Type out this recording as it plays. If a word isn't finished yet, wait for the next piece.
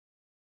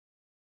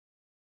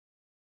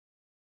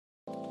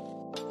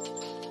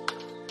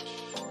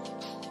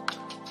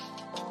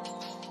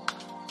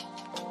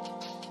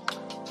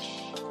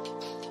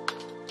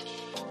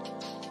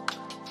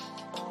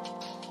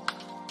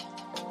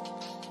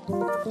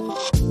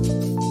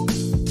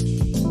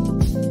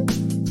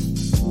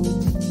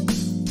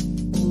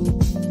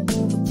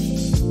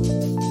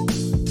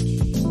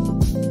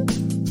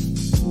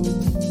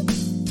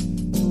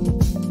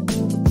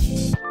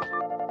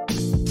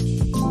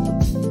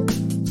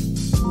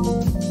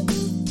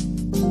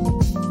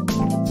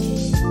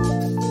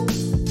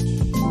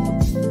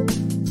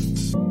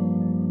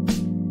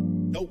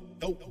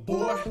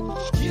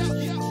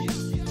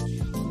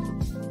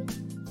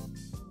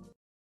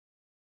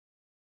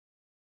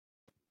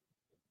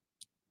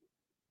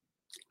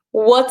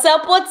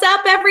What's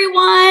up,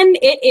 everyone?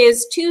 It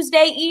is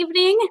Tuesday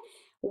evening.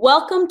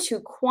 Welcome to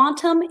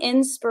Quantum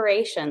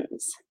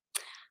Inspirations.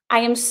 I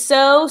am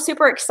so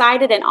super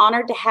excited and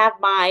honored to have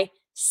my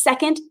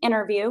second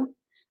interview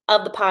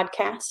of the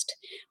podcast.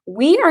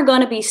 We are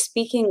going to be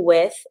speaking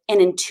with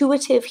an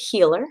intuitive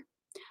healer.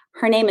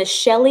 Her name is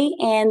Shelly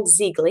Ann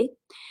Zeigler.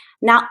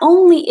 Not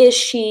only is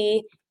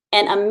she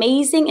an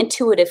amazing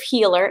intuitive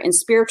healer and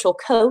spiritual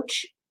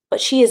coach,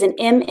 but she is an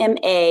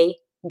MMA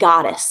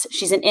goddess.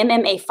 She's an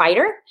MMA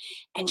fighter,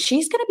 and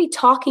she's going to be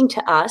talking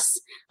to us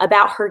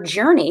about her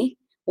journey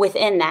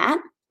within that.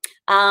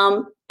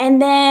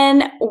 And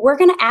then we're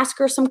going to ask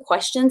her some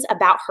questions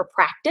about her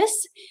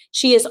practice.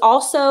 She is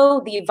also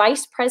the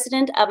vice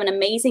president of an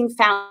amazing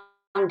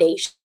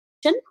foundation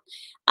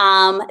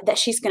that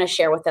she's going to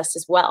share with us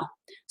as well.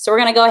 So we're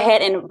going to go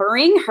ahead and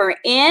bring her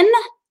in.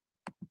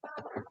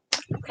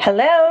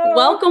 Hello.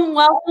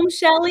 Welcome,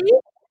 Shelly.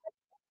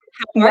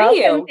 How are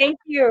you?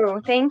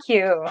 Thank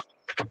you.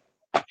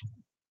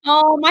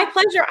 Oh, my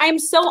pleasure. I'm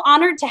so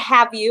honored to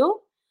have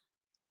you.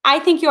 I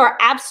think you are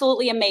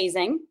absolutely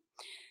amazing.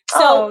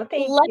 So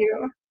thank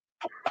you.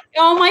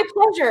 Oh, my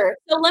pleasure.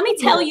 So let me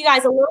tell you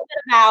guys a little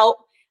bit about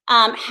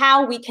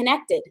how we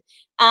connected.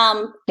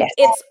 Yes.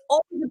 It's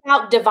always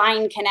about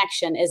divine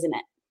connection, isn't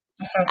it?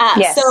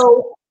 Yes.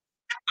 So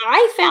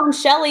I found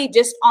Shelly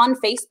just on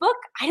Facebook.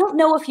 I don't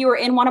know if you were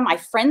in one of my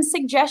friends'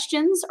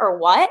 suggestions or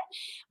what,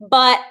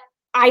 but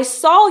I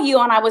saw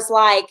you and I was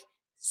like,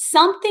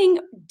 something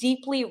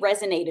deeply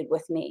resonated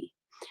with me.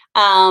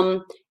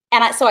 So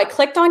I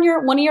clicked on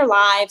one of your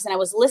lives and I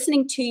was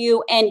listening to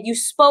you and you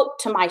spoke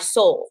to my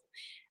soul.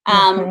 We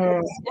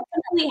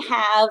definitely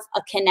have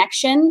a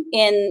connection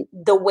in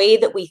the way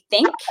that we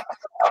think.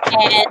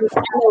 And I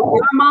know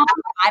you're a mom,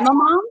 I'm a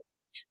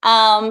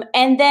mom.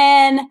 And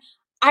then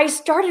I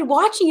started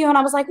watching you and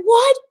I was like,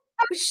 what?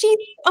 She's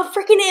a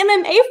freaking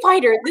MMA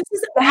fighter. This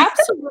is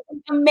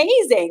absolutely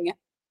amazing.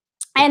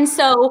 And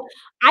so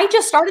I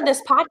just started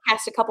this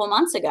podcast a couple of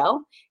months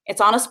ago.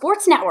 It's on a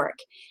sports network.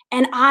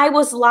 And I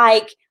was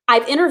like,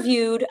 I've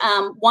interviewed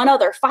one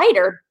other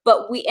fighter,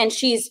 and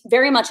she's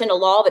very much into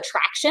law of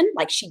attraction.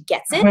 Like she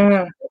gets it. We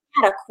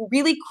had a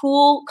really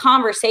cool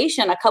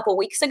conversation a couple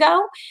weeks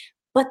ago.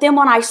 But then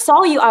when I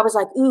saw you, I was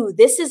like, ooh,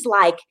 this is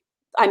like,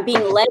 I'm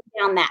being led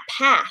down that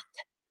path.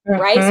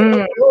 Right.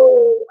 So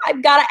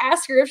I've got to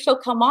ask her if she'll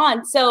come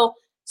on. So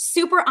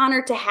super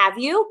honored to have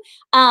you.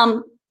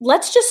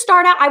 Let's just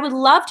start out. I would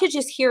love to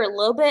just hear a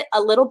little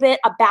bit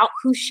about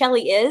who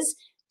Shelly is.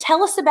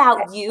 Tell us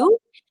about you,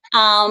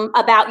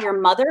 about your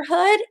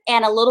motherhood,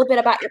 and a little bit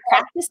about your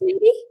practice,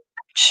 maybe.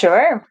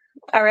 Sure.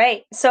 All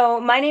right.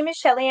 So my name is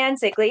Shelly Ann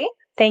Zeigler.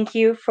 Thank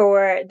you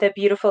for the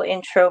beautiful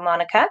intro,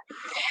 Monica.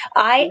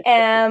 I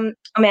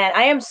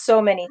am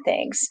so many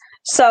things.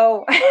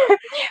 So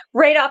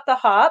right off the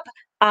hop,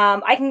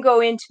 I can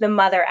go into the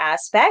mother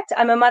aspect.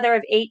 I'm a mother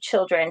of 8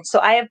 children. So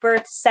I have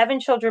birthed 7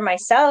 children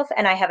myself,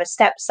 and I have a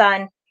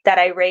stepson that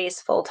I raise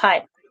full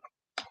time.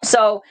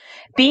 So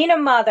being a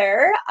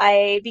mother,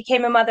 I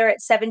became a mother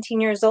at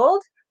 17 years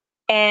old,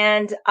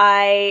 and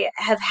I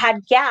have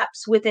had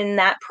gaps within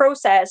that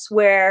process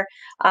where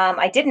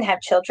I didn't have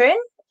children,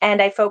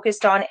 and I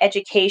focused on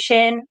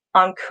education,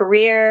 on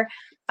career,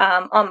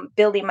 on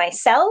building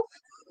myself.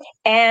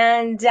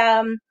 And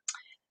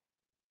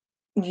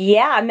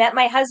I met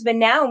my husband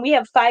now, and we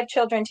have 5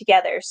 children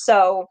together.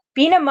 So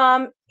being a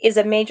mom is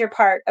a major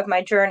part of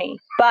my journey.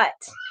 But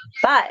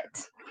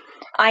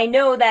I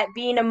know that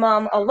being a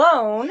mom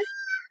alone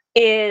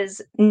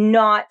is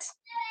not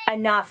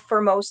enough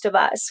for most of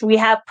us. We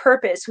have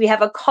purpose. We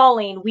have a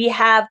calling. We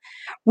have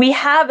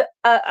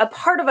a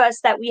part of us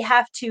that we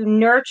have to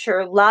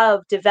nurture,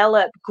 love,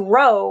 develop,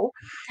 grow,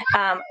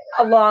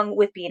 along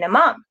with being a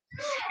mom.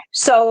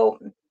 So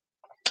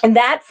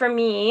that for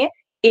me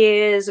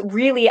is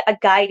really a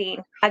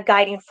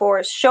guiding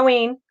force,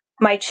 showing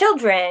my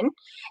children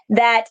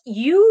that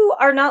you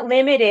are not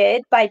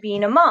limited by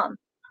being a mom.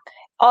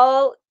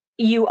 All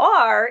you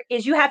are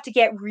is you have to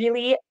get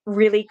really,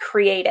 really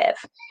creative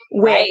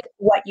with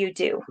what you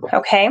do.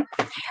 Okay.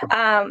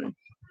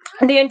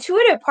 The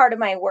intuitive part of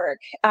my work,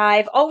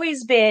 I've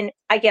always been,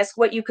 I guess,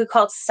 what you could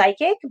call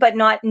psychic, but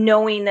not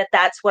knowing that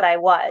that's what I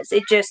was.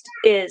 It just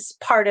is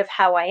part of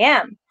how I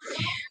am.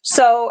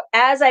 So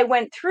as I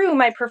went through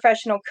my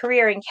professional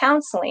career in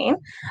counseling,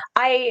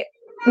 I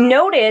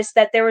noticed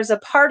that there was a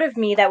part of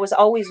me that was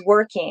always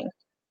working,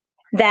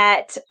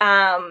 that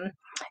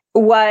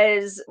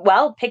was,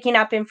 well, picking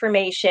up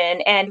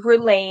information and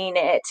relaying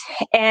it.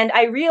 And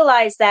I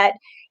realized that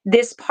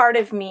this part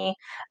of me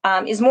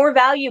is more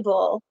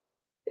valuable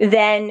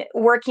than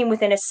working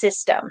within a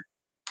system.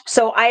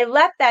 So I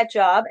left that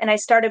job and I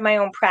started my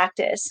own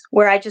practice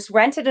where I just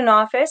rented an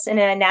office in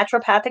a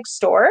naturopathic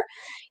store,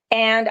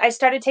 and I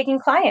started taking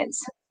clients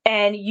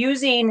and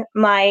using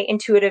my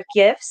intuitive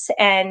gifts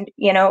and,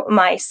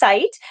 my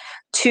site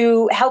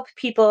to help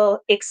people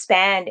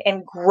expand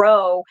and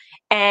grow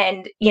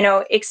and,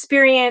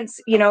 experience,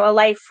 a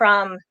life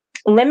from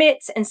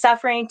limits and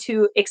suffering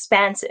to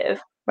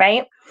expansive,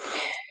 right?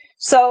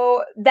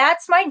 So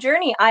that's my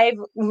journey. I've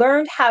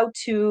learned how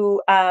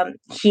to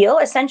heal.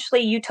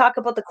 Essentially, you talk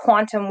about the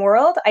quantum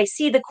world. I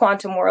see the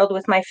quantum world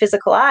with my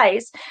physical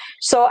eyes.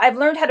 So I've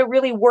learned how to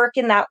really work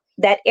in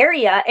that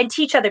area and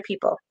teach other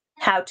people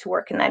how to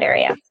work in that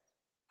area.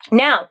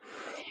 Now,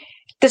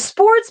 the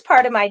sports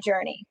part of my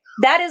journey,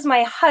 that is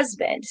my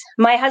husband.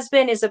 My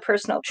husband is a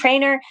personal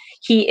trainer.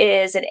 He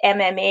is an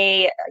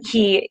MMA.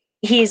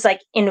 He's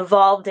like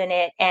involved in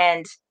it,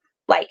 and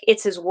like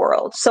it's his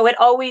world. So it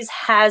always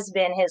has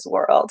been his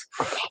world.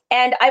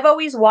 And I've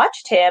always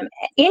watched him,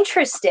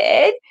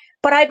 interested,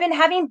 but I've been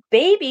having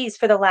babies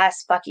for the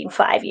last fucking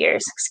 5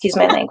 years. Excuse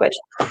my language.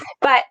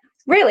 But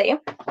really,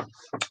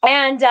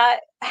 and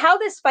how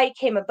this fight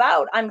came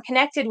about, I'm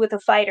connected with a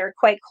fighter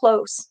quite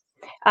close.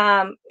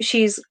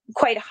 She's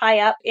quite high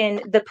up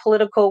in the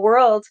political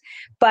world,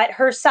 but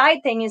her side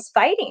thing is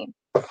fighting.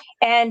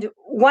 And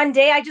one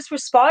day I just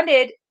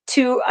responded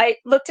I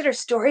looked at her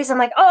stories. I'm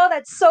like, oh,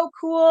 that's so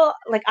cool.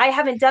 Like, I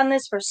haven't done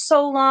this for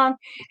so long.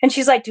 And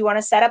she's like, do you want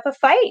to set up a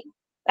fight?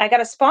 I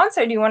got a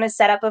sponsor. Do you want to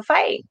set up a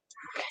fight?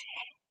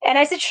 And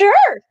I said,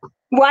 sure.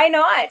 Why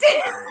not?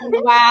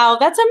 Wow,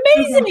 that's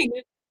amazing.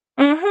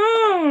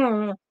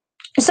 Mm-hmm.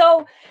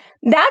 So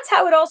that's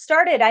how it all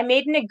started. I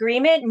made an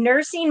agreement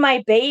nursing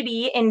my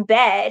baby in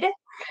bed,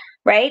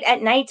 right?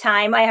 At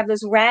nighttime, I have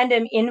this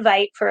random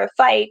invite for a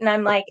fight. And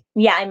I'm like,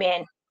 yeah, I'm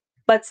in.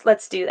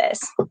 Let's do this.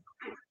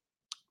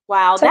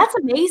 Wow, that's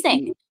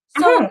amazing.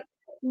 So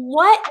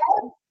what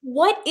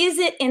is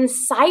it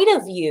inside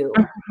of you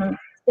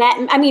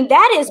that, I mean,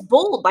 that is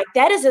bold. Like,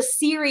 that is a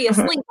serious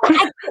leap.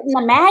 I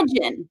couldn't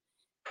imagine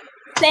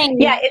saying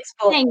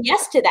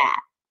yes to that.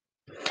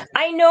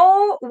 I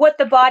know what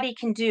the body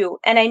can do,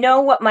 and I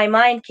know what my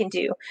mind can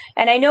do,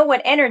 and I know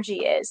what energy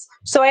is.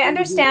 So I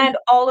understand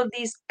all of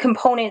these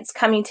components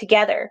coming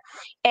together.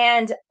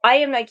 And I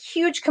am a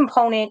huge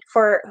component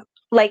for,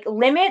 like,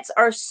 limits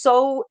are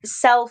so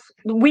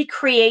we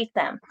create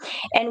them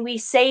and we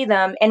say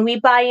them and we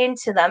buy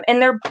into them,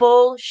 and they're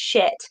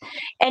bullshit.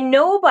 And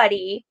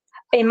nobody,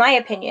 in my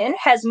opinion,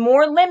 has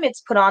more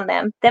limits put on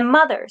them than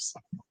mothers,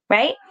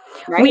 right?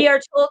 We are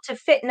told to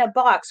fit in a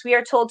box. We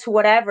are told to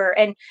whatever.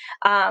 And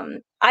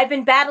I've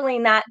been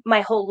battling that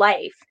my whole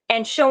life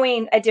and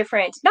showing a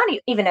different, not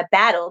even a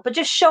battle, but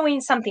just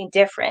showing something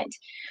different.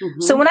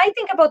 So when I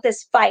think about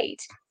this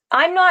fight,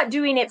 I'm not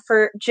doing it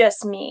for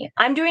just me.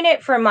 I'm doing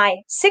it for my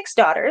 6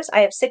 daughters. I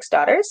have 6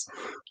 daughters,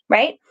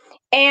 right?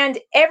 And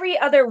every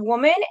other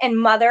woman and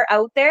mother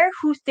out there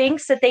who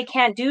thinks that they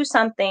can't do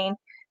something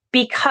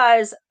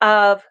because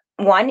of,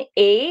 1,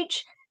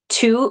 age,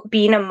 2,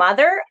 being a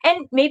mother,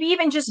 and maybe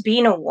even just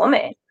being a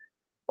woman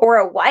or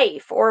a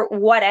wife or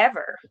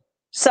whatever.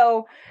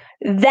 So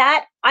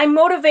that I'm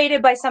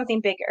motivated by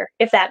something bigger,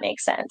 if that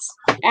makes sense.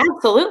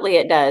 Absolutely,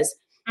 it does.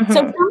 So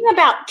tell me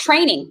about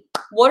training.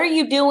 What are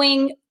you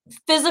doing?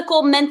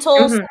 Physical, mental,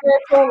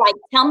 spiritual? Like,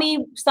 tell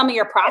me some of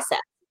your process.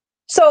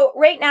 So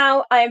right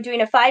now I'm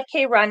doing a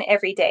 5K run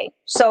every day.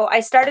 So I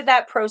started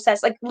that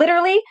process, like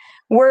literally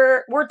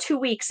we're 2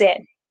 weeks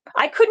in.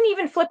 I couldn't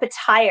even flip a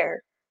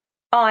tire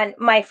on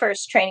my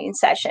first training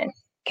session.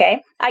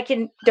 Okay.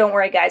 Don't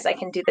worry guys, I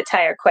can do the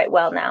tire quite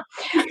well now.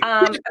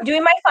 I'm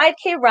doing my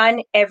 5K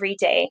run every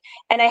day,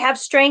 and I have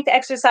strength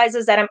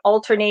exercises that I'm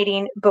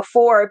alternating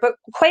before, but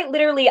quite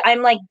literally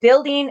I'm like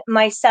building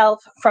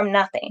myself from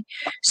nothing.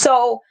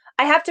 So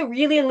I have to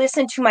really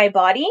listen to my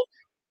body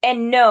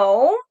and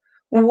know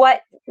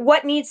what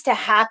needs to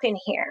happen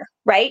here,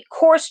 right?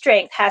 Core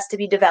strength has to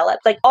be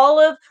developed. Like all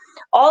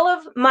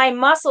of my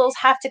muscles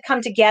have to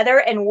come together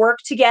and work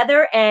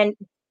together and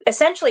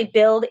essentially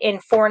build in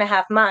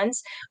 4.5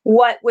 months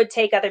what would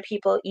take other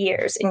people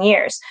years and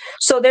years.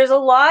 So there's a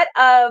lot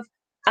of,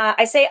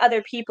 I say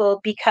other people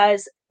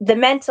because the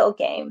mental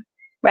game,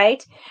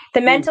 right?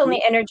 The mental and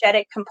the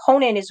energetic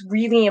component is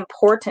really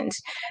important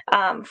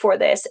for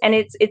this. And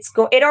it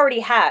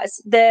already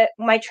has.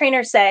 My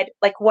trainer said,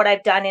 like, what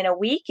I've done in a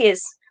week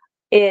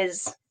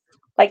is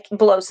like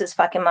blows his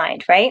fucking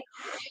mind, right?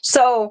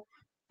 So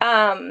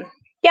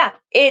yeah,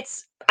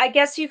 I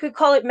guess you could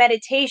call it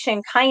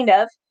meditation, kind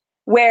of,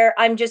 where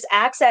I'm just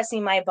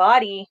accessing my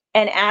body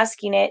and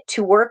asking it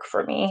to work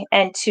for me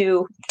and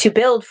to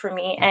build for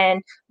me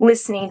and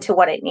listening to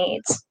what it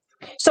needs.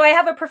 So I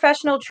have a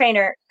professional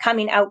trainer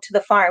coming out to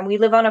the farm. We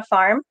live on a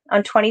farm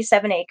on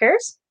 27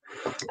 acres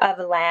of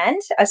land,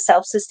 a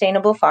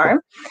self-sustainable farm.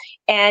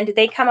 and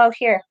they come out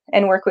here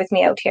and work with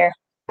me out here.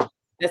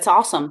 That's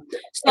awesome.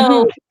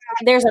 So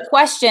there's a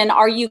question.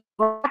 Are you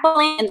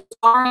grappling and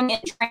sparring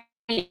and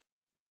training?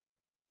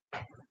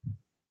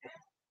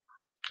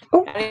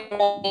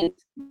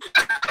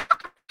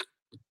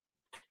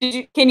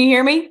 Can you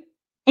hear me?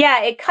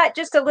 Yeah, it cut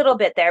just a little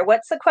bit there.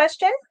 What's the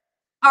question?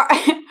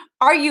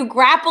 Are you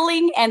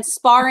grappling and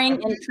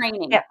sparring and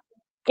training? Yeah.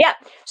 Yeah.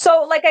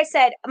 So like I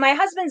said, my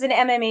husband's an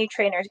MMA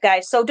trainer,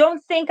 guys. So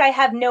don't think I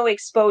have no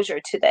exposure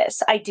to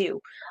this. I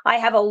do. I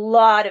have a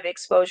lot of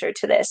exposure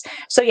to this.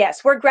 So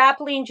yes, we're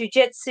grappling,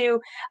 jujitsu,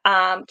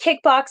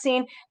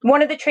 kickboxing.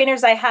 One of the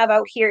trainers I have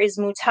out here is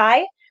Muay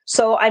Thai.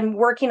 So I'm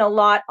working a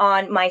lot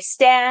on my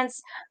stance.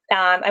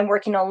 I'm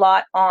working a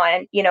lot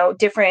on,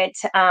 different,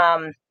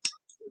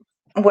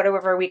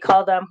 whatever we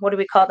call them. What do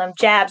we call them?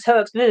 Jabs,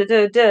 hooks,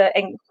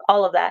 and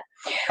all of that.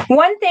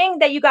 One thing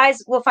that you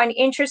guys will find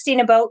interesting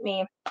about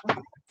me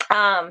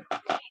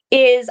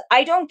is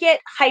I don't get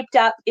hyped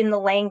up in the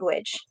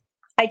language.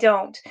 I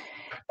don't.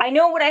 I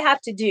know what I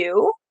have to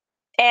do.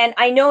 And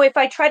I know if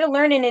I try to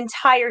learn an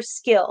entire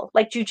skill,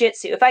 like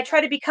jujitsu, if I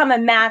try to become a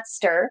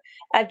master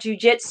of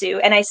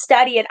jujitsu and I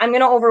study it, I'm going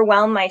to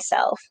overwhelm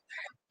myself.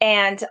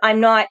 And I'm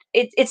not,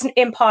 it's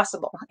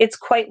impossible. It's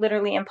quite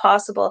literally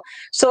impossible.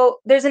 So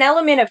there's an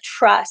element of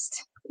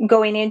trust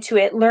going into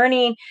it,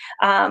 learning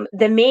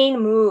the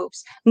main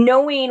moves,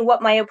 knowing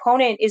what my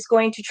opponent is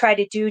going to try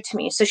to do to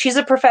me. So she's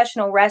a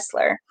professional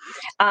wrestler.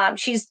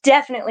 She's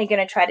definitely going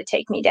to try to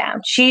take me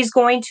down. She's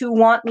going to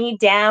want me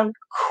down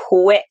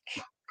quick.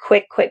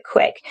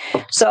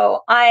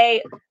 So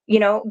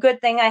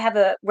good thing I have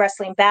a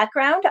wrestling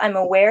background. I'm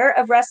aware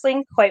of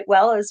wrestling quite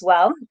well as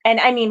well. And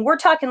I mean, we're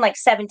talking like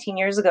 17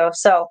 years ago.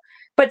 So,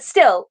 but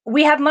still,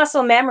 we have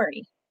muscle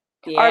memory.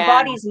 Yeah. Our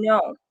bodies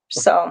know.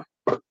 So.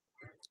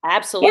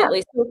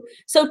 Absolutely. Yeah.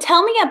 So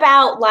tell me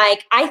about,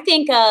 like, I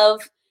think of,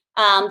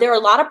 there are a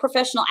lot of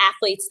professional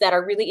athletes that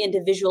are really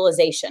into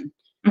visualization.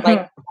 Mm-hmm.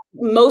 Like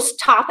most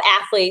top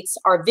athletes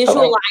are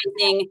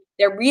visualizing,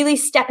 they're really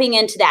stepping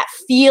into that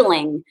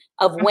feeling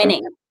of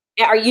winning.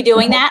 Mm-hmm. Are you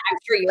doing that? I'm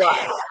sure you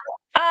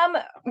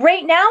are.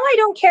 Right now, I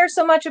don't care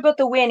so much about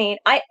the winning.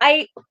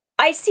 I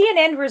see an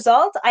end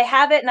result. I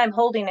have it and I'm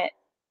holding it.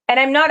 And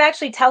I'm not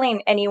actually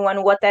telling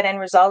anyone what that end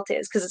result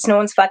is because it's no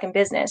one's fucking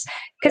business.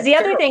 Because the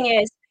other thing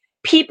is,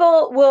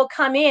 people will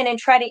come in and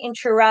try to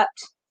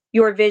interrupt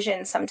your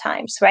vision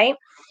sometimes, right?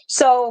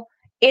 So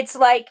it's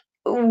like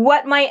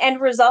what my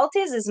end result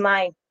is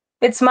mine.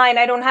 It's mine.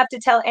 I don't have to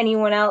tell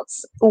anyone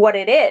else what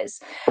it is,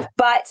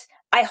 but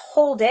I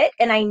hold it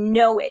and I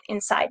know it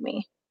inside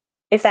me,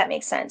 if that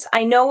makes sense.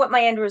 I know what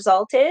my end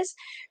result is.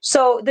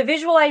 So the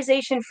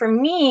visualization for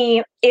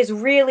me is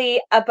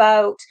really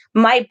about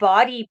my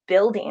body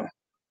building.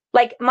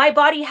 Like my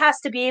body has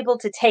to be able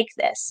to take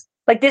this.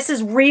 Like this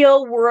is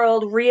real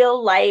world,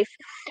 real life.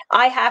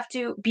 I have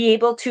to be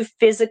able to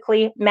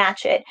physically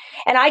match it.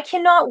 And I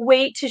cannot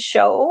wait to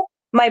show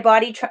my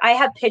body. I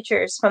have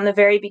pictures from the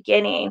very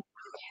beginning.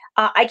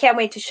 I can't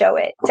wait to show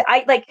it.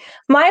 I like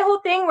my whole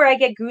thing where I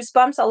get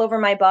goosebumps all over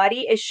my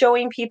body is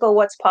showing people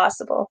what's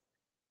possible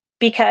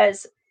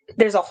because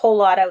there's a whole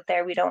lot out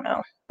there we don't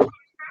know.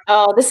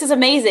 Oh, this is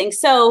amazing.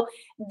 So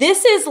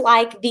this is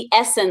like the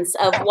essence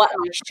of what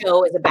my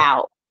show is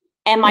about.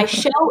 And my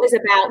show is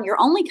about your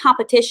only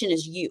competition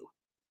is you.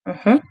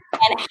 Mm-hmm.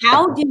 And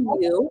how do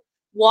you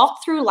walk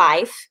through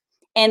life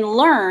and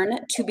learn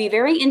to be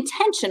very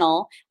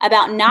intentional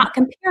about not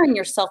comparing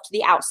yourself to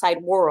the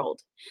outside world?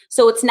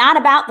 So it's not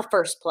about the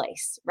first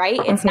place, right?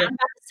 It's not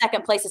about the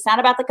second place. It's not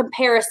about the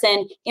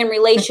comparison in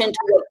relation to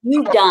what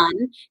you've done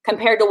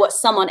compared to what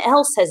someone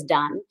else has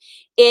done.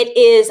 It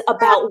is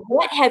about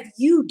what have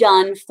you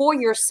done for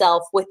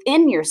yourself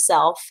within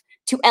yourself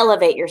to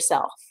elevate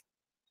yourself.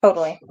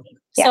 Totally.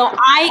 Yeah. So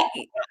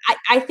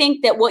I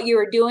think that what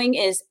you're doing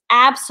is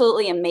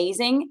absolutely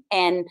amazing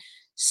and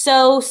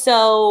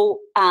so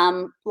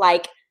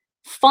like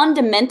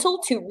fundamental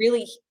to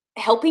really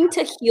helping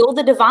to heal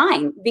the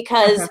divine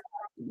because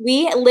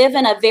we live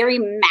in a very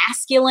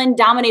masculine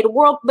dominated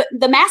world, but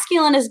the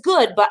masculine is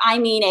good, but I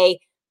mean a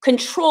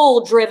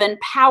control driven,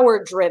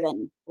 power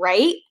driven,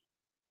 right?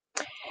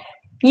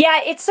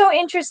 Yeah, it's so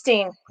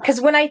interesting because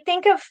when I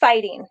think of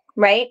fighting,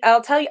 right,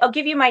 I'll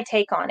give you my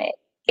take on it.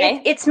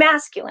 Okay. It's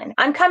masculine.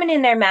 I'm coming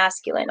in there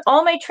masculine.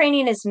 All my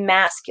training is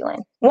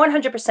masculine,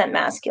 100%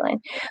 masculine.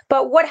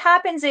 But what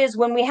happens is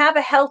when we have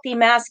a healthy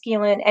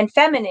masculine and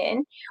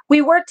feminine,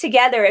 we work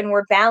together and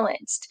we're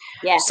balanced.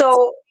 Yes.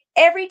 So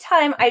every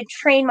time I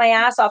train my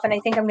ass off and I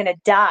think I'm going to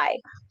die,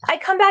 I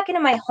come back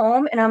into my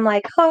home and I'm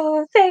like,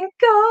 oh, thank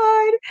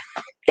God.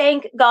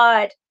 Thank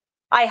God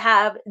I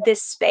have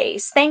this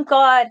space. Thank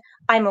God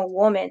I'm a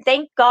woman.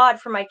 Thank God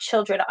for my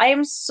children. I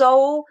am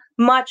so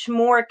much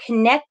more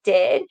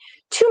connected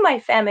to my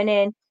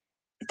feminine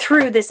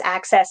through this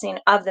accessing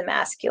of the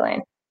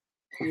masculine.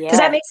 Yeah. Does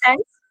that make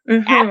sense?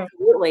 Mm-hmm.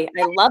 Absolutely.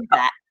 I love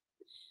that.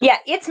 Yeah,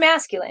 it's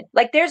masculine.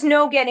 Like there's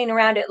no getting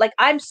around it. Like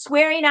I'm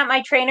swearing at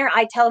my trainer.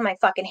 I tell him I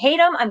fucking hate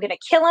him. I'm going to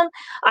kill him.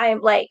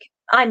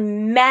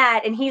 I'm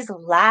mad and he's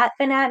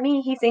laughing at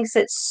me. He thinks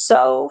it's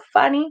so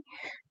funny.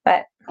 But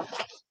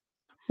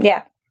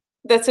Yeah.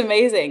 That's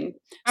amazing.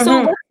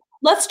 So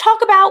let's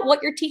talk about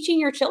what you're teaching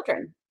your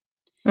children.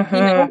 You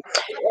know,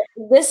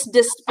 this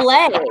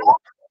display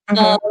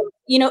of,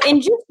 you know,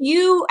 and just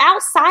you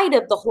outside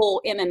of the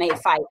whole MMA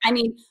fight. I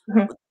mean,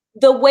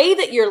 the way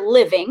that you're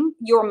living,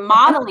 you're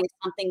modeling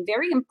something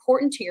very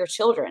important to your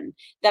children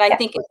that I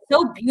think is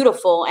so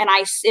beautiful, and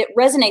it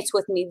resonates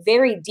with me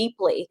very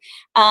deeply.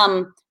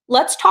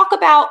 Let's talk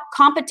about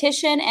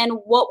competition and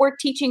what we're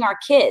teaching our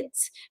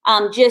kids.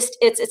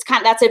 It's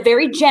kind of, that's a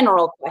very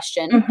general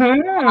question.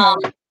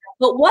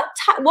 But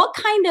what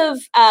kind of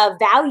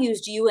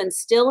values do you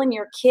instill in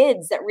your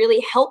kids that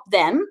really help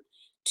them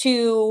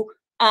to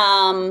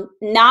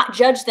not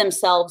judge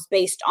themselves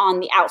based on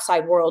the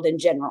outside world in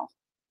general?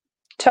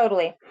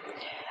 Totally.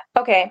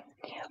 Okay.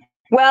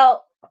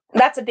 Well,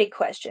 that's a big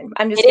question.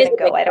 I'm just going to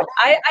go.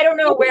 I don't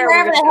know where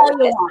we're going to go with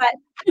this,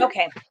 but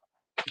okay.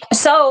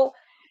 So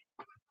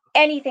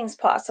anything's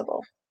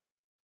possible,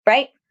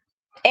 right?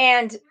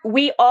 And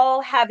we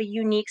all have a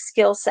unique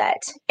skill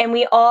set, and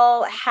we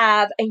all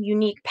have a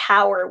unique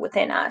power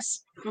within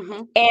us.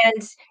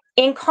 And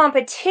in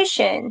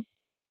competition,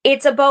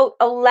 it's about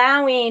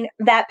allowing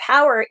that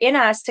power in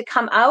us to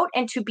come out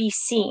and to be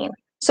seen.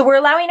 So we're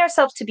allowing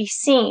ourselves to be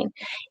seen.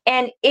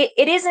 And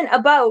it isn't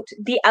about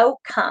the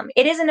outcome.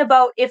 It isn't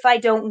about, if I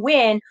don't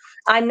win,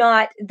 I'm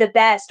not the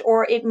best,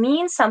 or it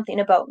means something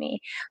about me.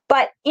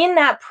 But in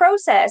that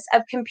process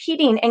of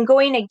competing and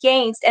going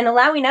against and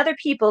allowing other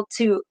people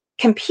to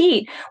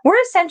compete,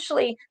 we're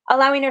essentially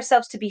allowing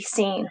ourselves to be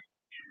seen.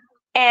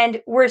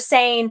 And we're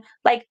saying,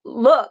 like,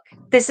 look,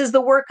 this is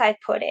the work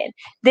I've put in.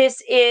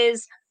 This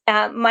is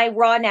my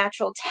raw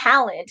natural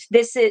talent.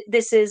 This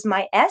is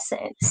my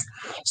essence.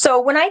 So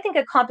when I think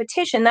of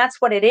competition, that's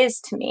what it is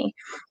to me.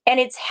 And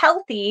it's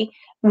healthy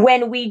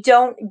when we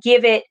don't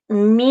give it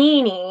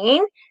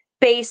meaning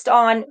based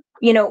on,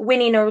 you know,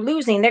 winning or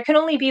losing. There can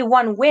only be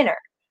one winner.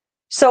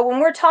 So when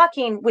we're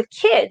talking with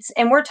kids,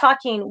 and we're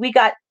talking, we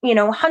got, you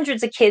know,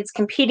 hundreds of kids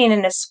competing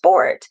in a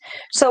sport.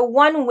 So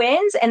one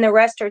wins and the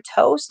rest are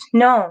toast.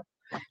 No.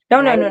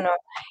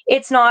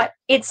 It's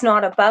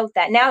not about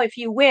that. Now, if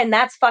you win,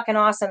 that's fucking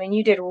awesome. And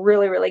you did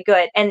really, really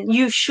good. And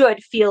you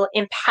should feel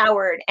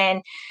empowered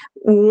and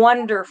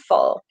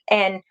wonderful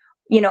and,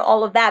 you know,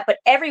 all of that. But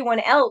everyone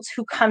else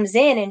who comes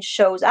in and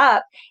shows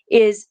up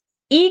is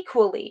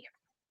equally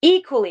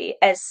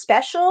as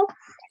special,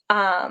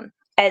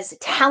 as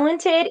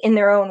talented in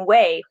their own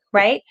way.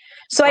 Right.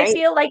 So I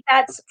feel like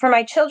that's for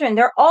my children.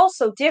 They're all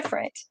so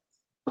different.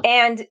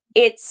 And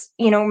it's,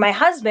 you know, my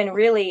husband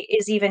really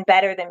is even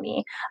better than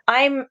me.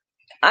 I'm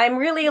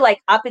really like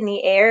up in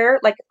the air,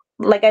 like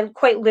I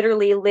quite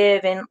literally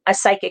live in a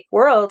psychic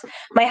world.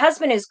 My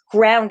husband is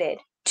grounded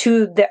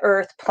to the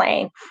earth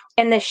plane,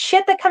 and the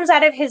shit that comes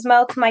out of his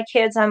mouth to my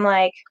kids, I'm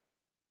like,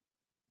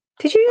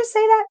 did you just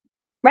say that?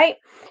 Right?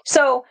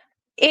 So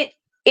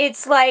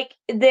it's like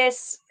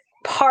this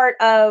part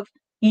of,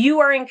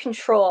 you are in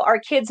control. Our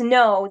kids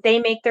know they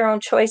make their own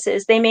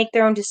choices. They make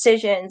their own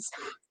decisions.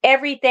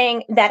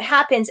 Everything that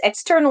happens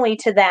externally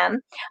to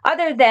them,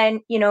 other than,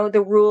 you know,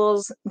 the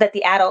rules that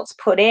the adults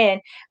put in,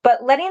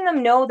 but letting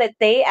them know that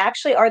they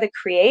actually are the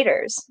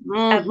creators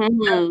of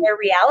their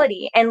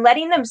reality, and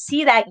letting them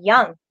see that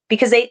young,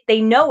 because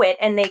they know it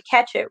and they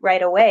catch it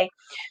right away.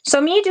 So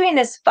me doing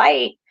this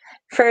fight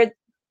for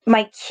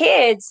my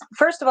kids,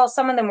 first of all,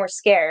 some of them were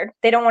scared.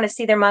 They don't want to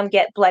see their mom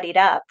get bloodied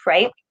up,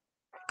 right?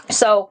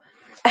 So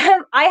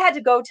I had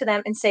to go to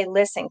them and say,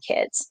 listen,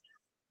 kids,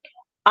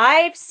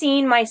 I've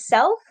seen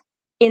myself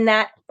in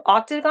that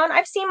octagon.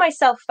 I've seen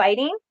myself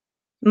fighting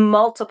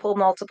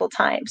multiple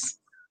times.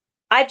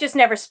 I've just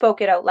never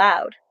spoke it out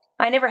loud.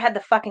 I never had the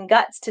fucking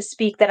guts to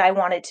speak that I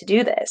wanted to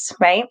do this,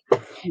 right?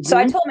 So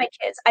I told my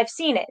kids, I've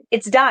seen it.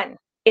 It's done.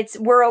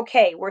 We're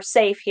okay. We're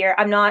safe here.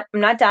 I'm not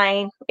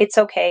dying. It's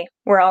okay.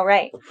 We're all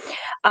right.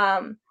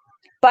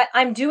 But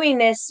I'm doing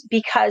this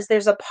because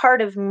there's a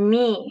part of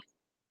me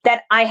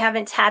that I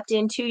haven't tapped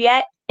into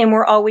yet. And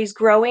we're always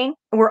growing.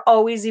 We're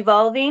always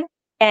evolving.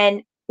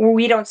 And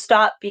we don't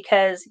stop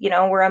because, you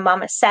know, we're a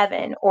mom of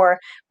 7 or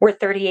we're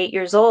 38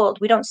 years old.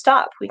 We don't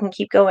stop. We can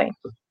keep going.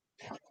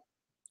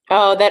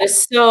 Oh, that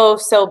is so,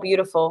 so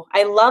beautiful.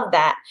 I love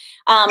that.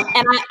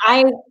 And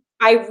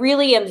I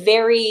really am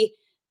very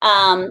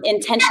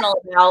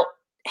intentional about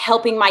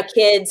helping my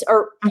kids,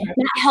 or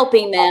not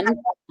helping them.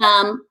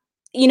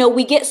 You know,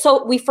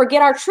 we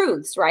forget our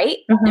truths, right?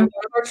 And one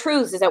of our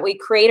truths is that we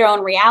create our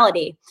own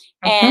reality.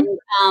 And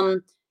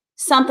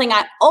something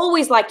I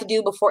always like to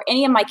do before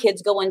any of my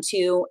kids go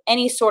into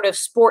any sort of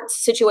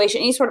sports situation,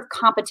 any sort of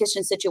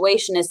competition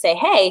situation, is say,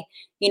 hey,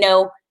 you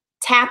know,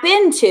 tap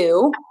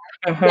into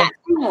that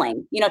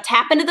feeling, you know,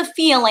 tap into the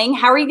feeling.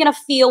 How are you going to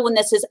feel when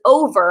this is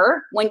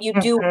over, when you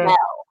do well?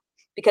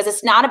 Because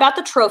it's not about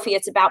the trophy.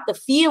 It's about the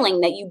feeling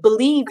that you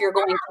believe you're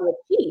going to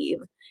achieve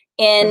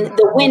in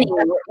the winning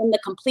or in the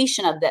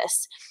completion of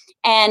this.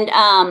 And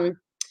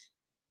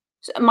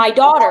my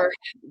daughter,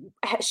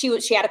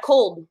 she had a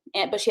cold,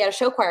 but she had a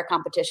show choir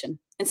competition.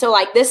 And so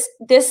like this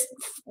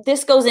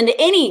goes into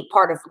any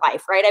part of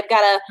life, right? I've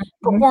got a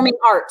performing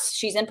arts.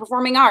 She's in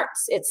performing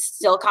arts. It's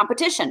still a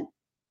competition.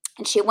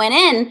 And she went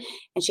in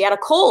and she had a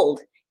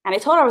cold. And I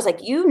told her, I was like,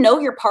 you know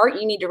your part.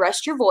 You need to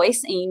rest your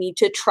voice and you need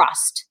to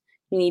trust.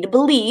 You need to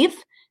believe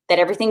that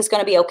everything's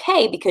going to be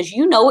okay because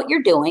you know what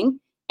you're doing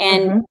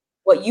and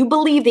what you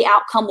believe the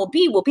outcome will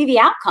be the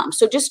outcome.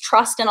 So just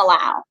trust and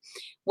allow.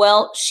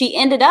 Well, she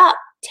ended up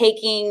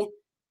taking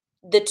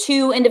the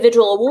 2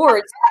 individual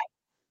awards.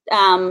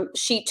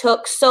 She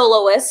took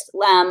soloist,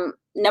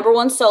 number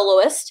 1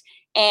 soloist,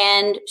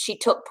 and she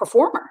took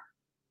performer.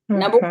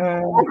 Number 1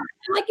 performer.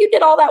 Like, you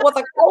did all that with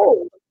a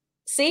cold.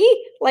 See?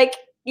 Like,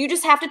 you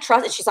just have to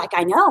trust it. She's like,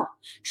 I know.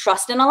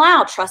 Trust and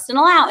allow, trust and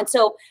allow. And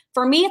so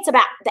for me, it's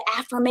about the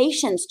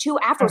affirmations too.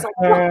 Afterwards,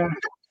 like,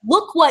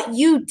 look what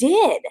you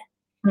did.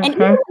 And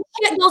even if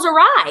shit goes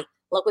awry,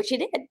 look what you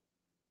did.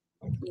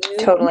 You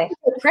Totally.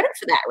 get credit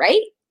for that,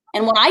 right?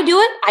 And when I do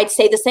it, I'd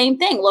say the same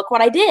thing. Look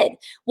what I did.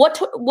 What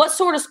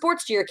sort of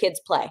sports do your kids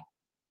play?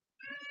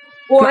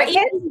 Or my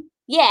kids?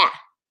 Yeah.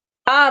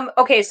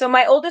 Okay, so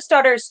my oldest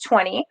daughter is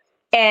 20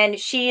 and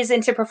she's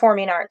into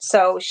performing arts.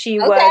 So she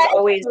was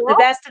always the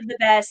best of the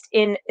best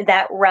in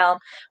that realm.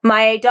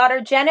 My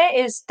daughter Jenna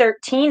is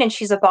 13 and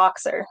she's a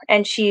boxer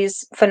and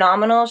she's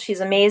phenomenal. She's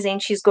amazing.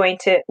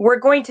 We're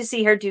going to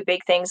see her do big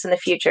things in the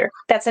future.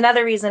 That's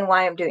another reason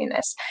why I'm doing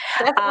this.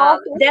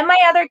 Then my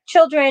other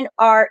children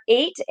are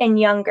 8 and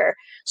younger.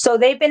 So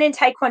they've been in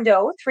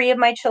Taekwondo, 3 of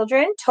my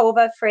children,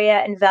 Tova, Freya,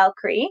 and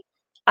Valkyrie,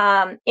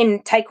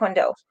 in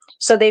Taekwondo.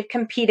 So they've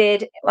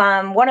competed.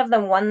 One of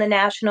them won the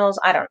nationals.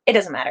 It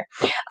doesn't matter.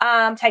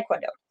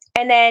 Taekwondo.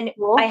 And then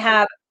I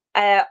have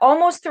a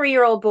almost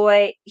 3-year-old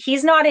boy.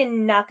 He's not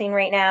in nothing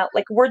right now.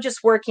 Like, we're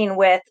just working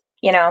with,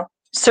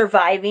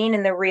 surviving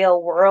in the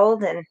real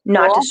world and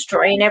not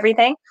destroying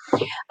everything.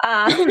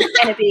 And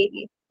a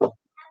baby.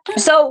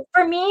 So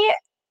for me,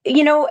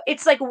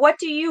 it's like, what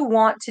do you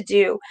want to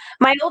do?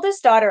 My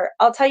oldest daughter,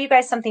 I'll tell you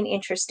guys something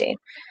interesting,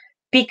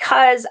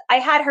 because I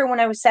had her when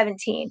I was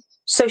 17.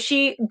 So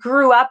she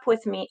grew up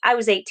with me. I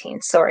was 18,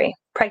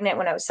 pregnant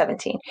when I was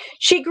 17.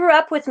 She grew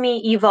up with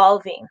me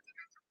evolving.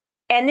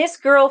 And this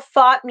girl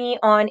fought me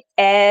on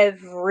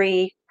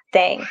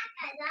everything.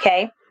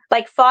 Okay?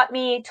 Like, fought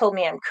me, told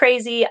me I'm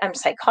crazy, I'm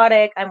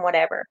psychotic, I'm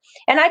whatever.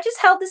 And I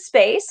just held the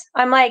space.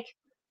 I'm like,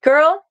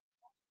 girl,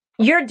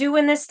 you're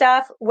doing this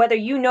stuff, whether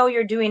you know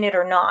you're doing it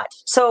or not.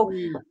 So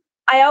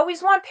I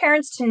always want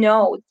parents to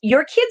know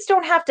your kids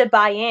don't have to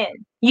buy in.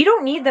 You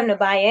don't need them to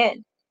buy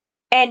in.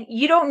 And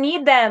you don't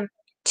need them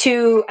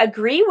to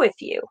agree with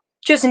you.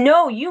 Just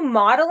know you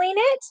modeling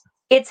it,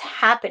 it's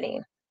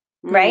happening,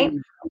 right?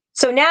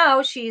 So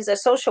now she's a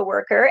social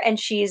worker and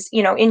she's,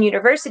 in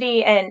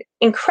university and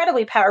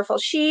incredibly powerful.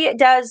 She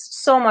does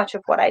so much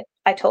of what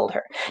I told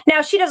her.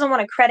 Now, she doesn't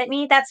want to credit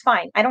me. That's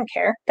fine. I don't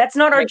care. That's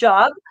not our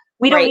job.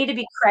 We don't need to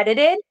be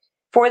credited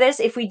for this.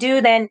 If we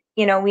do, then,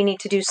 we need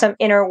to do some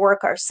inner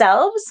work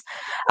ourselves.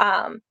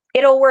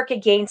 It'll work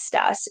against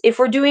us. If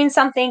we're doing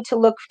something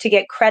to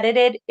get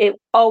credited, it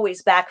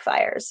always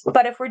backfires.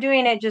 But if we're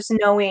doing it just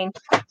knowing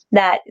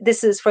that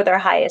this is for their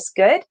highest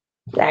good,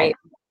 right.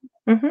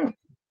 Oh,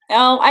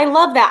 I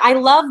love that. I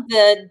love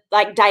the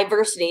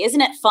diversity.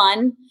 Isn't it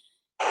fun?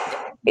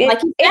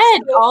 Like you said,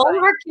 so all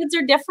of our kids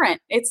are different.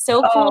 It's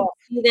so cool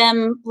to see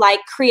them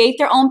create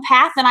their own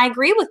path. And I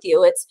agree with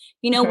you. It's,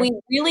 we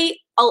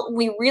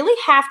really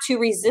have to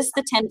resist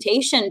the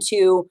temptation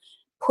to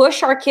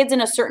push our kids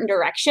in a certain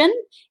direction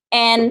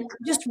and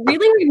just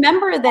really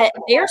remember that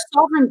they're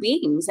sovereign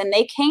beings and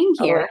they came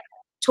here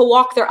to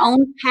walk their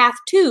own path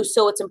too.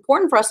 So it's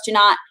important for us to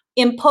not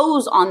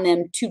impose on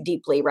them too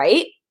deeply,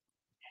 right?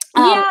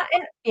 Go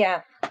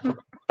ahead.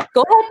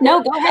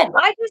 No, go ahead.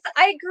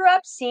 I grew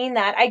up seeing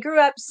that. I grew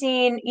up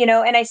seeing,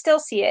 and I still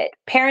see it.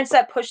 Parents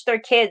that push their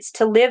kids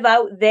to live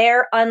out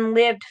their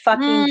unlived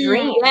fucking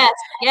dream.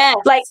 Yes.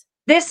 Like,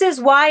 this is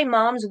why,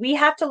 moms, we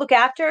have to look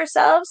after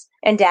ourselves,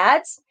 and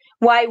dads,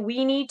 why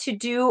we need to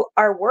do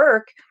our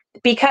work,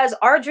 because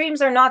our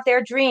dreams are not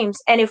their dreams.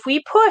 And if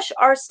we push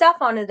our stuff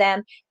onto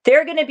them,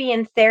 they're going to be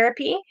in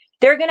therapy.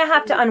 They're going to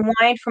have to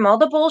unwind from all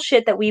the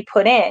bullshit that we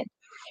put in.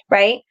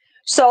 Right.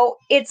 So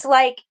it's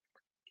like,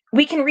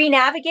 we can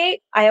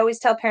re-navigate. I always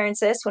tell parents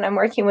this when I'm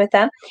working with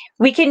them.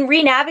 We can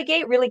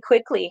re-navigate really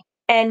quickly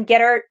and get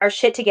our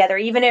shit together.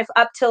 Even if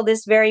up till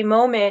this very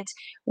moment,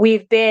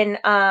 we've been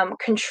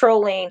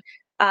controlling,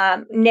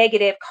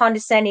 negative,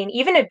 condescending,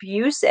 even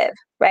abusive,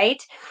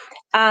 right?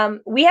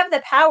 We have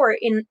the power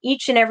in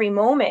each and every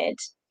moment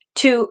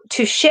to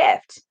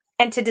shift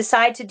and to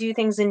decide to do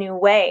things a new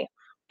way.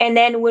 And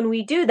then when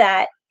we do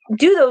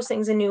those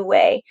things a new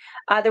way,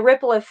 the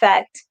ripple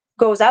effect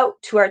goes out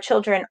to our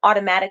children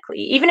automatically.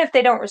 Even if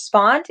they don't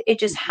respond, it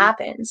just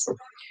happens.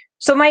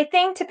 So my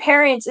thing to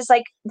parents is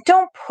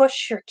don't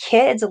push your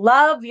kids,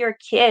 love your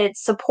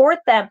kids, support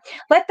them,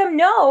 let them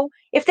know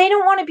if they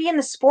don't want to be in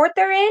the sport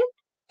they're in,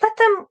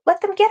 let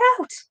them get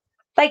out.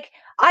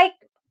 I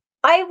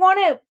want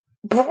to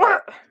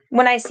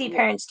when I see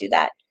parents do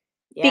that,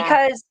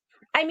 because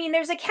I mean,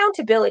 there's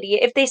accountability.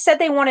 If they said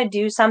they want to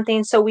do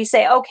something, so we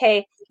say,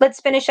 okay, let's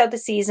finish out the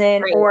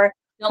season, Right. or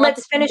Don't let the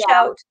let's team finish down.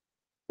 out.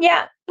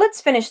 Yeah,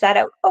 let's finish that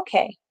out.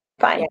 Okay,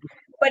 fine. Yeah.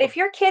 But if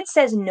your kid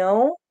says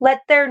no,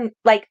 let that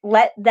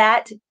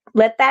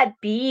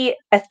be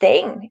a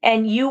thing,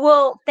 and you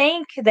will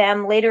thank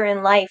them later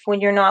in life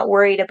when you're not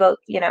worried about,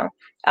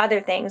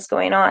 other things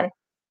going on.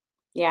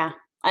 Yeah.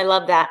 I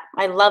love that.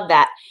 I love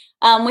that.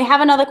 We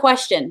have another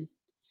question.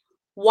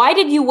 Why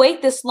did you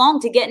wait this long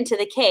to get into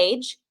the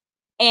cage?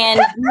 And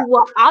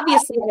what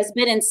obviously has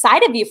been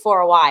inside of you for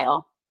a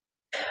while.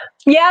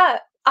 Yeah,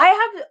 I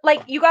have,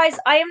 like, you guys,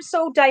 I am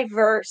so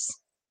diverse.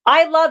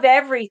 I love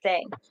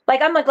everything.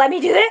 Like, I'm like, let me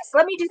do this,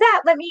 let me do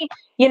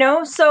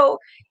that, so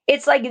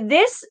it's like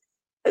this.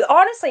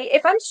 Honestly,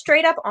 if I'm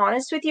straight up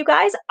honest with you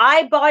guys,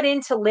 I bought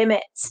into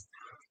limits.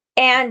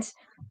 And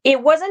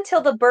it wasn't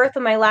until the birth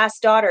of my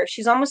last daughter,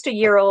 she's almost a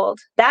year old,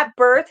 that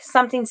birth,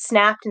 something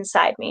snapped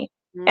inside me.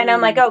 And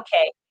I'm like, Mm,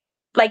 okay,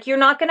 like, you're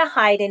not going to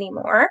hide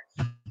anymore.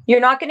 You're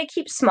not going to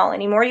keep small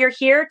anymore. You're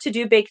here to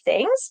do big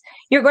things.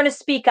 You're going to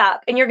speak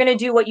up and you're going to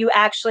do what you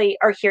actually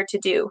are here to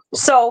do.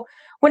 So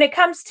when it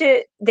comes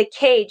to the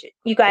cage,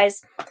 you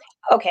guys,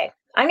 okay,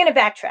 I'm going to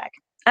backtrack.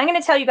 I'm going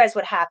to tell you guys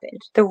what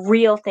happened. The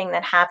real thing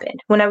that happened.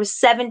 When I was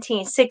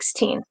 17,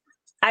 16,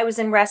 I was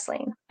in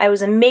wrestling. I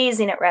was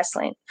amazing at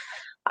wrestling.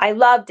 I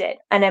loved it.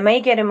 And I may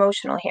get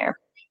emotional here.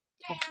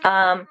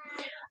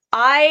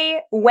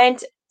 I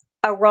went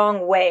a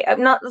wrong way.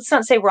 Let's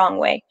not say wrong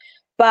way,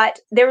 but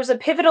there was a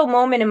pivotal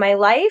moment in my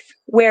life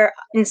where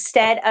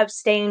instead of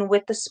staying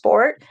with the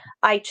sport,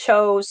 I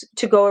chose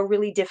to go a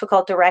really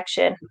difficult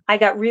direction. I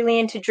got really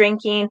into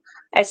drinking.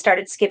 I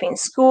started skipping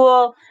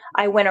school.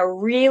 I went a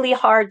really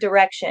hard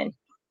direction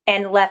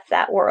and left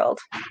that world.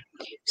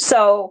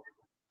 So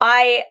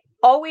I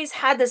always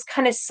had this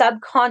kind of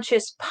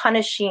subconscious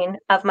punishing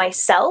of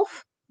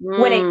myself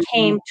when it mm,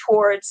 came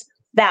towards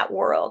that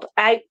world.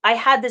 I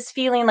had this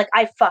feeling like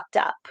I fucked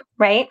up,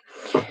 right?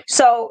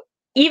 So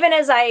even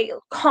as I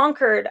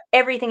conquered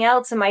everything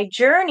else in my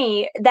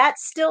journey, that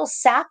still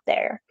sat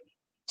there.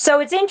 So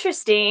it's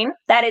interesting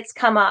that it's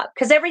come up,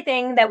 because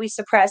everything that we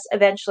suppress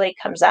eventually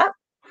comes up.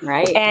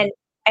 right.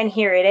 And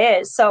here it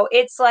is. So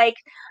it's like,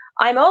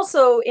 I'm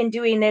also, in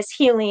doing this,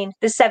 healing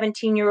the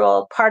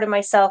 17-year-old part of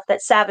myself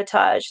that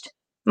sabotaged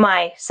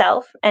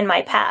myself and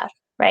my path,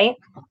 right?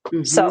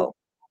 Mhm. So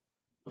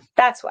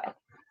that's why.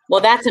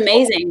 Well, that's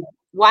amazing.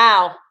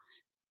 Wow.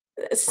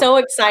 So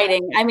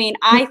exciting. I mean,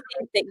 I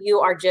think that you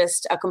are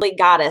just a complete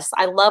goddess.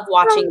 I love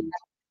watching you.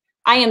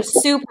 I am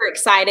super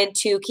excited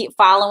to keep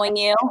following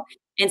you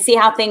and see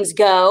how things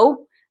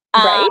go.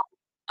 Um, Right?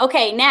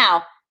 okay,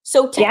 now,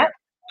 so Yeah.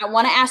 I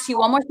want to ask you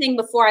one more thing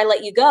before I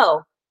let you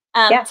go.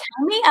 Yeah.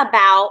 Tell me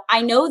about,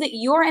 I know that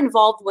you're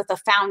involved with a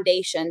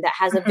foundation that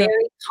has a Hmm.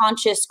 very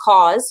conscious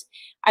cause.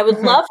 I would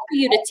Hmm. love for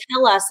you to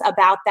tell us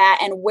about that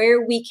and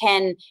where we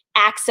can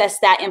access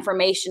that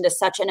information to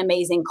such an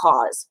amazing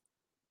cause.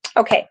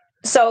 Okay.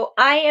 So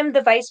I am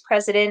the vice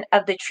president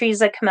of the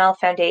Triza Kamal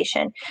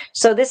Foundation.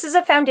 So this is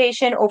a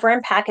foundation over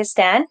in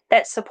Pakistan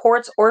that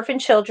supports orphan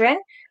children,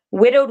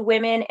 widowed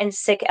women, and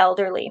sick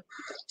elderly.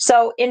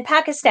 So in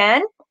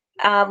Pakistan,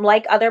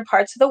 like other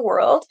parts of the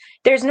world,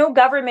 there's no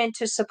government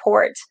to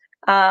support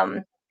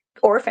um,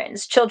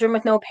 orphans, children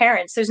with no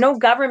parents. There's no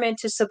government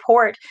to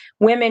support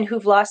women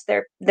who've lost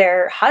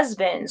their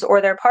husbands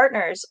or their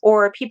partners,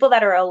 or people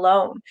that are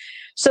alone.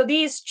 So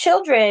these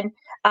children,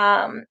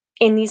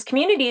 in these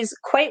communities,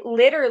 quite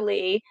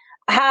literally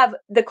have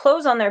the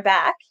clothes on their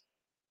back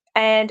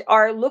and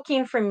are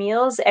looking for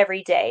meals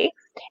every day.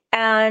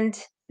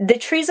 And the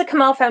Triza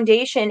Kamal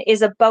Foundation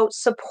is about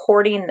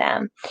supporting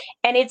them.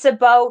 And it's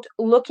about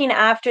looking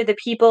after the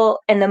people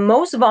and the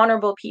most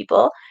vulnerable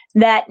people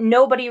that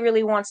nobody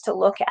really wants to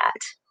look at,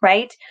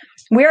 right?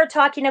 We're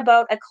talking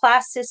about a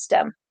class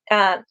system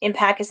in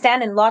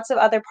Pakistan and lots of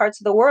other parts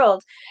of the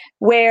world,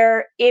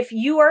 where if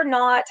you are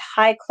not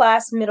high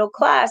class, middle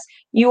class,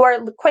 you are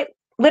quite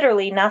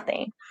literally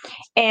nothing.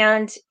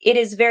 And it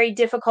is very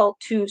difficult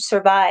to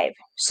survive.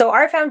 So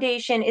our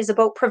foundation is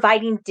about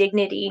providing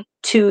dignity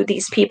to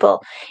these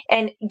people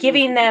and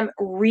giving them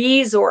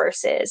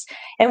resources.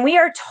 And we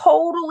are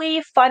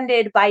totally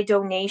funded by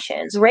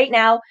donations. Right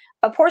now,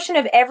 a portion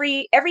of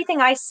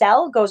everything I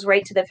sell goes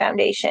right to the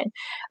foundation.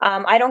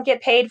 I don't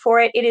get paid for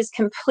it. It is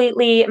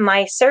completely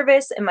my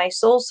service and my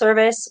soul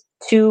service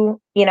to,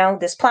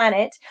 this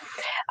planet.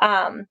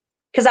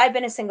 Because I've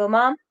been a single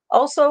mom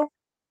also,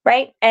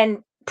 right? And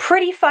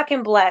pretty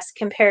fucking blessed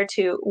compared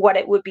to what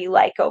it would be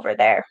like over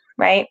there,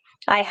 right?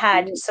 I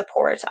had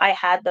support, I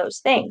had those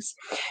things.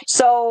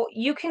 So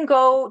you can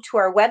go to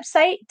our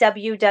website,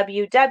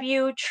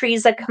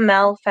 www.Triza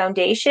Kamal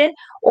Foundation,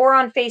 or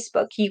on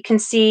Facebook. You can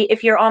see,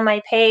 if you're on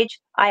my page,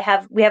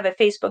 we have a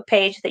Facebook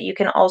page that you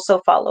can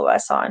also follow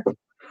us on.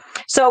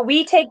 So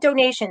we take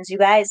donations, you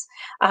guys.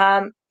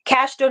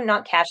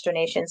 not cash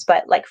donations,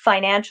 but like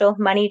financial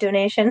money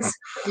donations.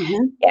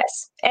 Mm-hmm.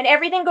 Yes. And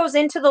everything goes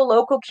into the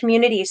local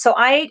community. So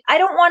I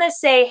don't want to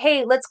say,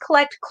 hey, let's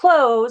collect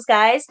clothes,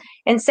 guys,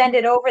 and send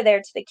it over there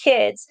to the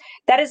kids.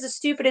 That is the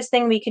stupidest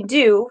thing we can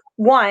do.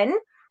 One,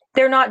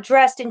 they're not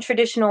dressed in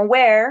traditional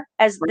wear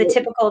as the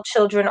typical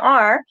children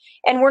are,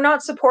 and we're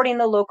not supporting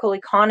the local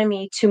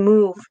economy to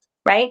move,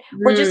 right?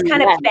 We're just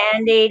kind of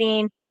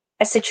band-aiding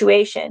a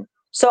situation.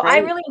 So I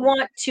really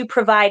want to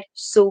provide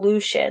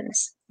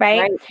solutions,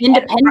 right?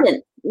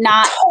 Independent,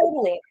 not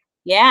totally.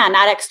 Yeah,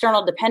 not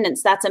external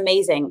dependence. That's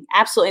amazing.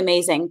 Absolutely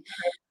amazing.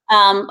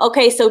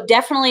 Okay, so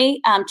definitely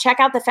check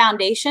out the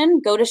foundation.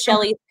 Go to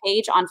Shelly's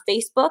page on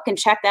Facebook and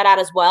check that out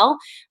as well.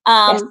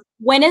 Yes.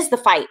 When is the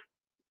fight?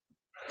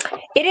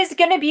 It is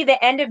going to be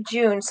the end of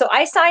June. So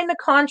I signed the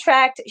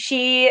contract.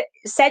 She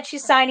said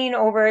she's sending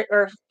over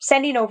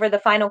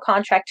the final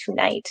contract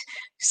tonight.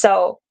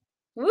 So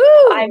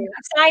I'm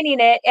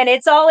signing it and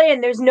it's all in.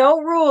 There's no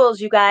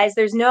rules, you guys.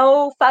 There's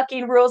no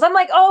fucking rules. I'm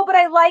like, oh, but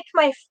I like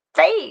my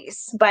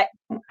face. But,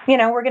 we're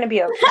going to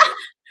be okay.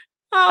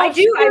 I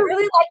do. Shoot. I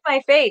really like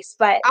my face,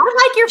 but I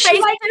like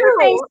your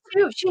face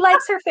too. She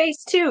likes her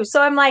face too.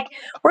 So I'm like,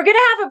 we're going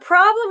to have a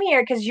problem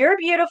here because you're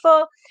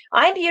beautiful.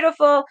 I'm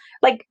beautiful.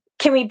 Like,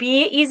 can we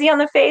be easy on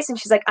the face? And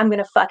she's like, I'm going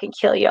to fucking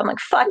kill you. I'm like,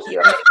 fuck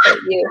you. I'm going to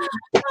kill you.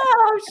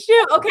 Oh,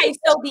 shoot. Okay.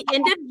 So the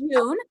end of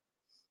June.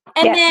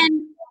 And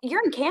then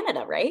you're in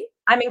Canada, right?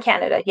 I'm in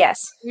Canada.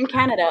 Yes. In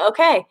Canada.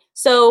 Okay.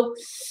 So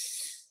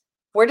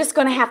we're just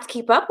going to have to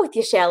keep up with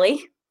you,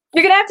 Shelly.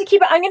 You're going to have to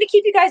keep it. I'm going to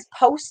keep you guys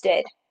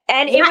posted.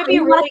 And it would be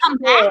really cool.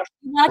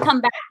 You want to come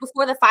back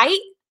before the fight?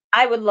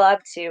 I would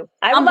love to.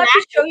 I would love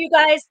to show you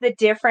guys the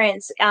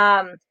difference.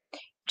 I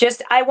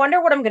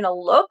wonder what I'm going to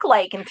look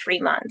like in 3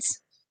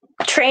 months.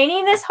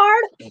 Training this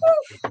hard?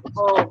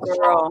 Oh,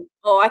 girl.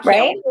 Oh, I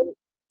can't wait.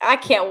 I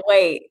can't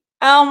wait.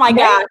 Oh, my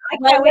God. I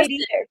can't wait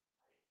either.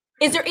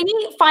 Is there any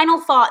final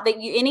thought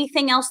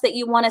anything else that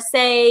you want to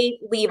say,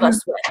 leave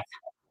us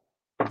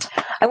with?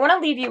 I want to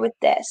leave you with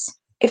this.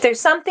 If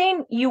there's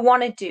something you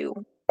want to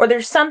do, or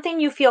there's something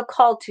you feel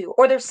called to,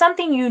 or there's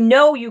something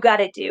you got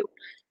to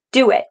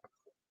do it.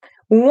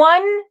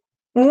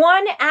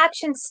 One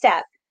action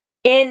step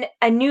in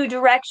a new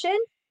direction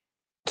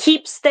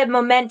keeps the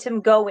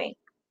momentum going.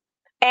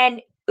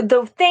 And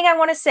the thing I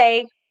want to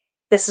say,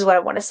 this is what I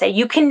want to say.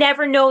 You can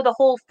never know the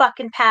whole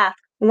fucking path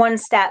one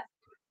step.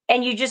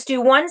 And you just do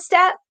one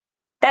step,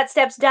 that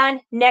step's done,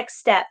 next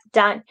step,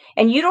 done.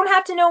 And you don't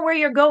have to know where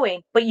you're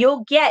going, but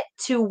you'll get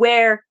to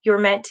where you're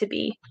meant to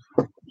be.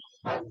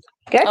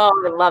 Good? Oh,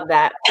 I love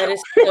that. That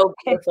is so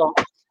beautiful.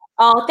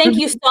 Oh, thank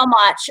you so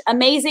much.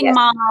 Amazing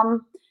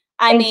mom.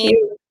 I mean,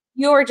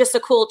 you're just a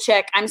cool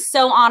chick. I'm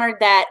so honored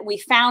that we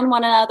found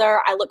one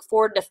another. I look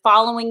forward to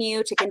following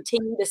you, to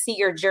continue to see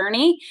your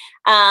journey.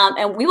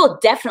 And we will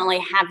definitely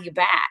have you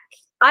back.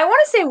 I want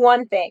to say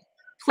one thing.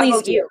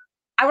 Please do.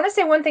 I want to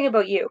say one thing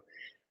about you.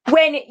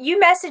 When you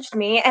messaged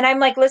me and I'm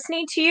like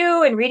listening to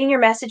you and reading your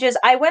messages,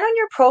 I went on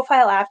your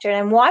profile after and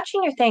I'm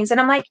watching your things and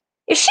I'm like,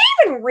 is she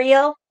even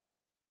real?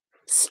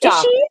 Stop.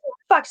 Is she?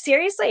 Fuck,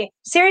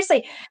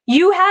 seriously.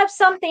 You have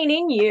something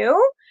in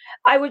you.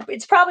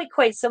 It's probably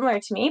quite similar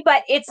to me,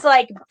 but it's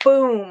like,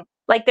 boom,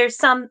 like there's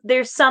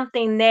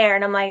something there.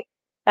 And I'm like,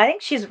 I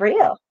think she's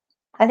real.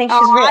 I think she's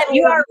real.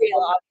 You are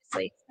real,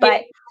 obviously,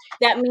 but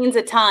that means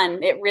a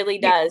ton. It really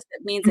does.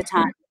 It means a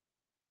ton.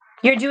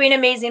 You're doing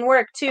amazing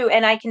work too.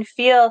 And I can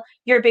feel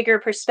your bigger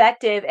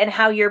perspective and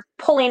how you're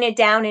pulling it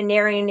down and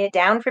narrowing it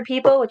down for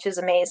people, which is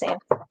amazing.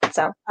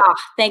 So,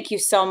 thank you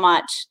so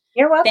much.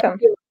 You're welcome.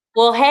 You.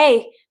 Well,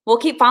 hey, we'll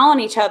keep following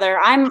each other.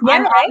 I'm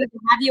honored to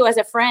have you as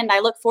a friend.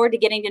 I look forward to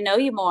getting to know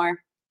you more.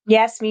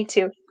 Yes, me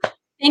too.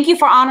 Thank you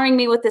for honoring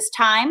me with this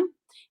time.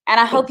 And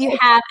I hope you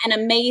have an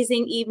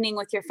amazing evening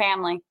with your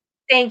family.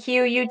 Thank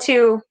you. You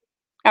too.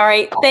 All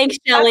right. Thanks,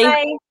 Shelly.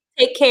 Bye.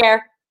 Take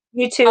care.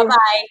 You too.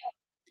 Bye-bye.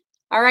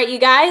 All right, you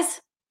guys.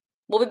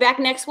 We'll be back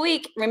next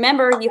week.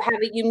 Remember, you have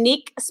a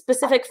unique,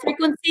 specific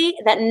frequency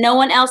that no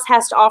one else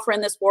has to offer in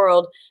this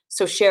world.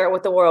 So share it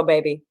with the world,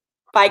 baby.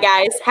 Bye,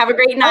 guys. Have a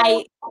great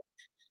night.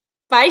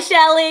 Bye,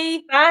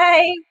 Shelly.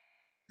 Bye.